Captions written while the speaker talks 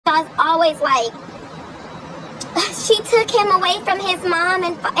always like, she took him away from his mom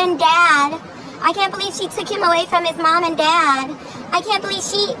and dad. I can't believe she took him away from his mom and dad. I can't believe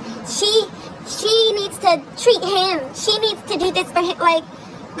she needs to treat him. She needs to do this for him. Like,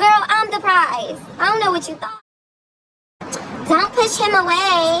 girl, I'm the prize. I don't know what you thought. Don't push him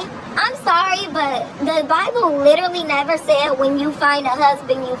away. I'm sorry, but the Bible literally never said when you find a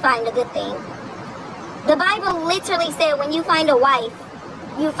husband, you find a good thing. The Bible literally said when you find a wife,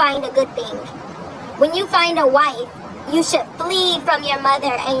 you find a good thing. When you find a wife, you should flee from your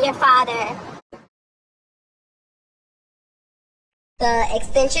mother and your father. The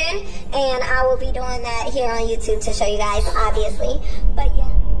extension, and I will be doing that here on YouTube to show you guys, obviously. But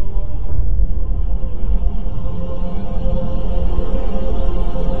yeah.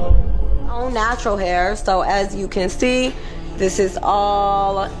 Natural hair, so as you can see, this is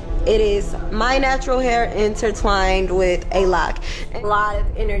all, it is my natural hair intertwined with a lock. A lot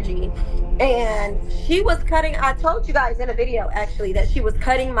of energy. And she was cutting, I told you guys in a video actually that she was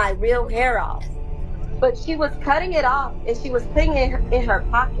cutting my real hair off, but she was cutting it off and she was putting it in her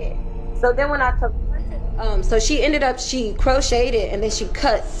pocket. So then when I took so she ended up, she crocheted it and then she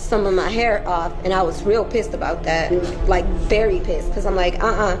cut some of my hair off, and I was real pissed about that, like very pissed, because I'm like,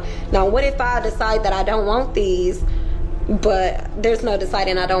 now what if I decide that I don't want these, but there's no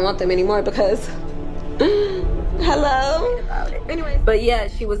deciding I don't want them anymore because hello about it. Anyways, but yeah,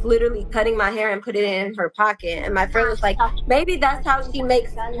 she was literally cutting my hair and put it in her pocket, and my friend was like, maybe that's how she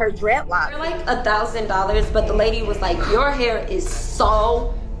makes her dreadlocks. They're like $1,000, but the lady was like, your hair is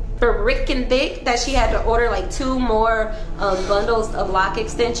so freaking thick that she had to order like 2 more bundles of lock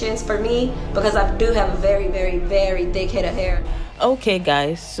extensions for me, because I do have a very, very, very thick head of hair. Okay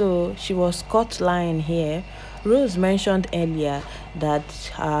guys, so she was caught lying here. Rose mentioned earlier that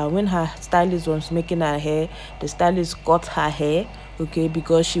when her stylist was making her hair, the stylist cut her hair, okay,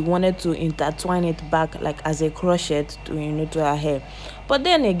 because she wanted to intertwine it back like as a crochet to, you know, to her hair. But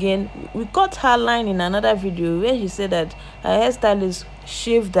then again, we caught her line in another video where she said that her hairstylist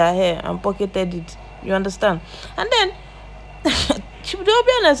shaved her hair and pocketed it, you understand? And then to be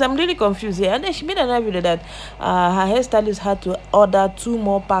honest, I'm really confused here. And then she made another video that her hairstylist had to order 2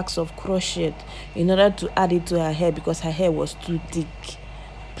 more packs of crochet in order to add it to her hair because her hair was too thick.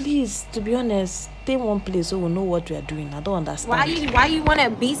 Please, to be honest, stay one place so we'll know what we are doing. I don't understand. Why you want to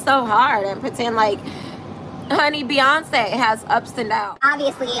be so hard and pretend like, honey, Beyonce has ups and downs?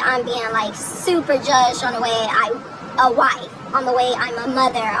 Obviously, I'm being like super judged on the way I'm a wife, on the way I'm a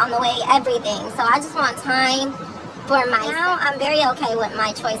mother, on the way everything. So I just want time for myself. Now I'm very okay with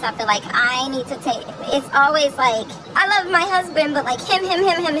my choice. I feel like I need to take, it's always like, I love my husband, but like him.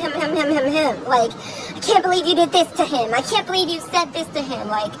 Like, I can't believe you did this to him. I can't believe you said this to him.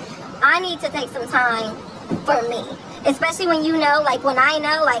 Like, I need to take some time for me. Especially when you know, like when I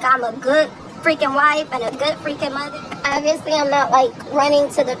know, like I'm a good freaking wife and a good freaking mother. Obviously, I'm not like running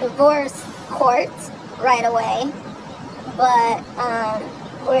to the divorce court right away. But,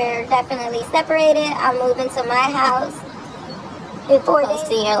 we're definitely separated. I'm moving to my house before you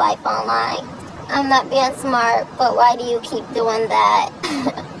see your life online. I'm not being smart, but why do you keep doing that?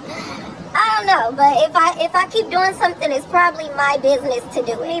 I don't know, but if I keep doing something, it's probably my business to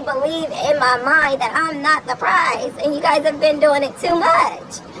do. I believe in my mind that I'm not the prize, and you guys have been doing it too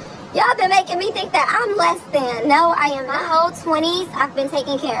much. Y'all been making me think that I'm less than. No, I am. My whole 20s, I've been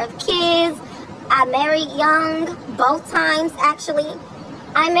taking care of kids. I married young, both times actually.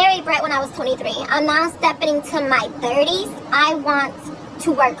 I married Brett when I was 23. I'm now stepping into my 30s. I want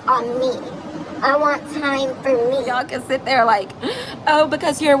to work on me. I want time for me. Y'all can sit there like, oh,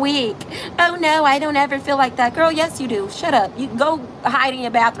 because you're weak. Oh no, I don't ever feel like that. Girl, yes you do. Shut up. You go hide in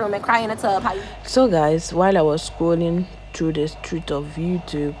your bathroom and cry in a tub. So guys, while I was scrolling through the street of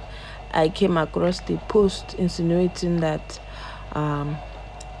YouTube, I came across the post insinuating that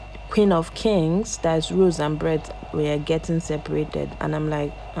Queen of Kings, that's Rose and Brett, were getting separated. And I'm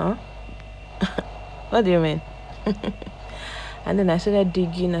like, huh? What do you mean? And then I started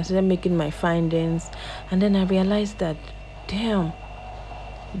digging, I started making my findings, and then I realized that, damn,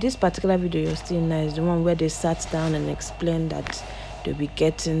 this particular video you're seeing now is the one where they sat down and explained that they'll be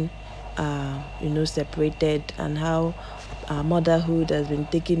getting you know, separated, and how motherhood has been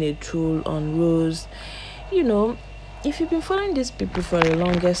taking a toll on Rose. You know, if you've been following these people for the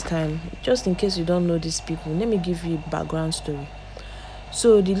longest time, just in case you don't know these people, let me give you a background story.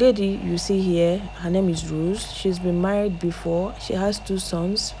 So the lady you see here, her name is Rose. She's been married before. She has 2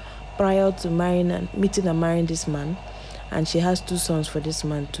 sons prior to meeting and marrying this man, and she has 2 sons for this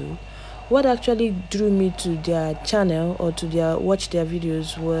man too. What actually drew me to their channel or to watch their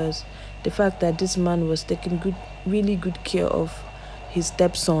videos was the fact that this man was taking really good care of his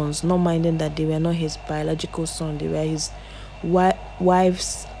stepsons, not minding that they were not his biological son, they were his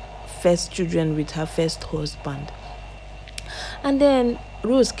wife's first children with her first husband. And then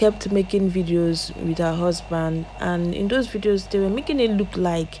Rose kept making videos with her husband, and in those videos they were making it look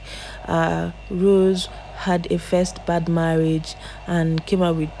like Rose had a first bad marriage and came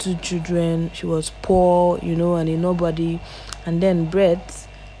out with 2 children. She was poor, you know, and a nobody. And then Brett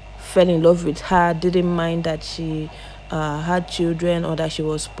fell in love with her, didn't mind that she had children or that she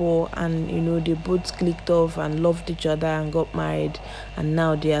was poor, and you know, they both clicked off and loved each other and got married, and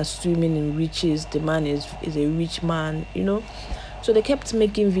now they are swimming in riches. The man is a rich man, you know. So they kept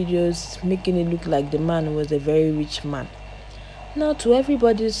making videos making it look like the man was a very rich man. Now, to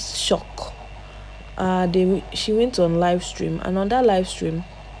everybody's shock, she went on live stream, and on that live stream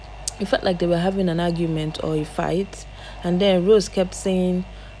it felt like they were having an argument or a fight. And then Rose kept saying,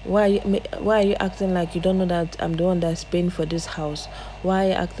 why are you acting like you don't know that I'm the one that's paying for this house? Why are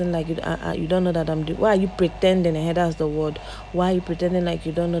you acting like you don't know that why are you pretending? That's the word. Why are you pretending like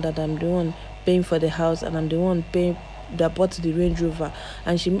you don't know that I'm the one paying for the house and I'm the one paying that bought the Range Rover?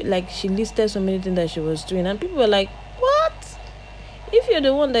 And she listed so many things that she was doing, and people were like, what? If you're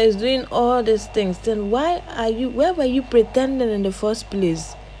the one that is doing all these things, then where were you pretending in the first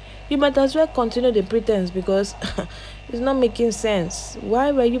place? You might as well continue the pretense, because it's not making sense.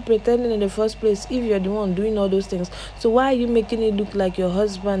 Why were you pretending in the first place if you're the one doing all those things? So why are you making it look like your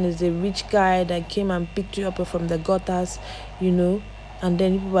husband is a rich guy that came and picked you up from the gutters, you know, and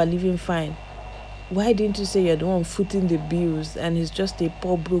then people are living fine? Why didn't you say you're the one footing the bills and he's just a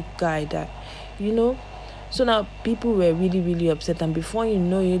poor broke guy that, you know? So now people were really, really upset, and before you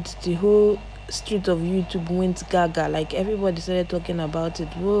know it, the whole street of YouTube went gaga. Like, everybody started talking about it.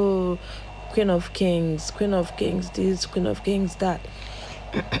 Whoa, Queen of Kings this, Queen of Kings that.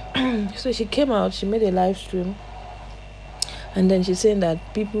 So she came out, she made a live stream, and then she's saying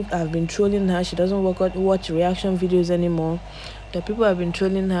that people have been trolling her. She doesn't watch reaction videos anymore. That people have been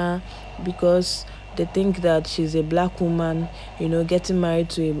trolling her because they think that she's a black woman, you know, getting married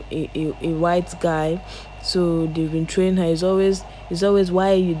to a white guy. So they've been trolling her. It's always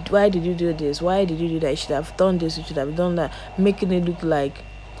why did you do this? Why did you do that? You should have done this, you should have done that, making it look like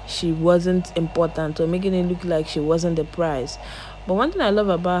she wasn't important, or making it look like she wasn't the prize. But one thing I love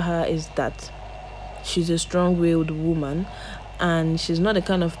about her is that she's a strong-willed woman, and she's not the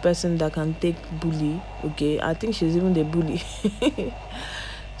kind of person that can take bully. Okay, I think she's even the bully.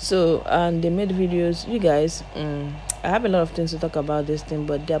 So, and they made videos. You guys, I have a lot of things to talk about this thing,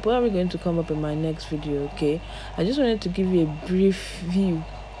 but they're probably going to come up in my next video. Okay, I just wanted to give you a brief view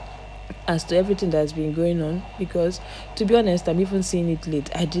as to everything that's been going on, because to be honest, I'm even seeing it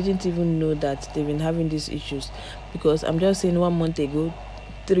late. I didn't even know that they've been having these issues, because I'm just saying 1 month ago,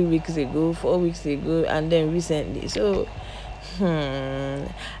 3 weeks ago, 4 weeks ago, and then recently. So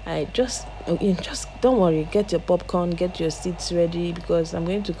I just don't worry, get your popcorn, get your seats ready, because I'm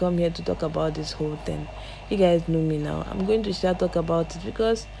going to come here to talk about this whole thing. You guys know me now. I'm going to start talk about it,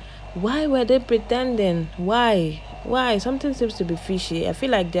 because why were they pretending? Why something seems to be fishy. I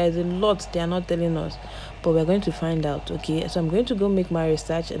feel like there's a lot they are not telling us, but we're going to find out. Okay, so I'm going to go make my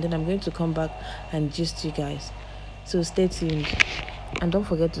research, and then I'm going to come back and gist you guys. So stay tuned, and don't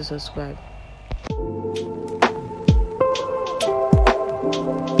forget to subscribe.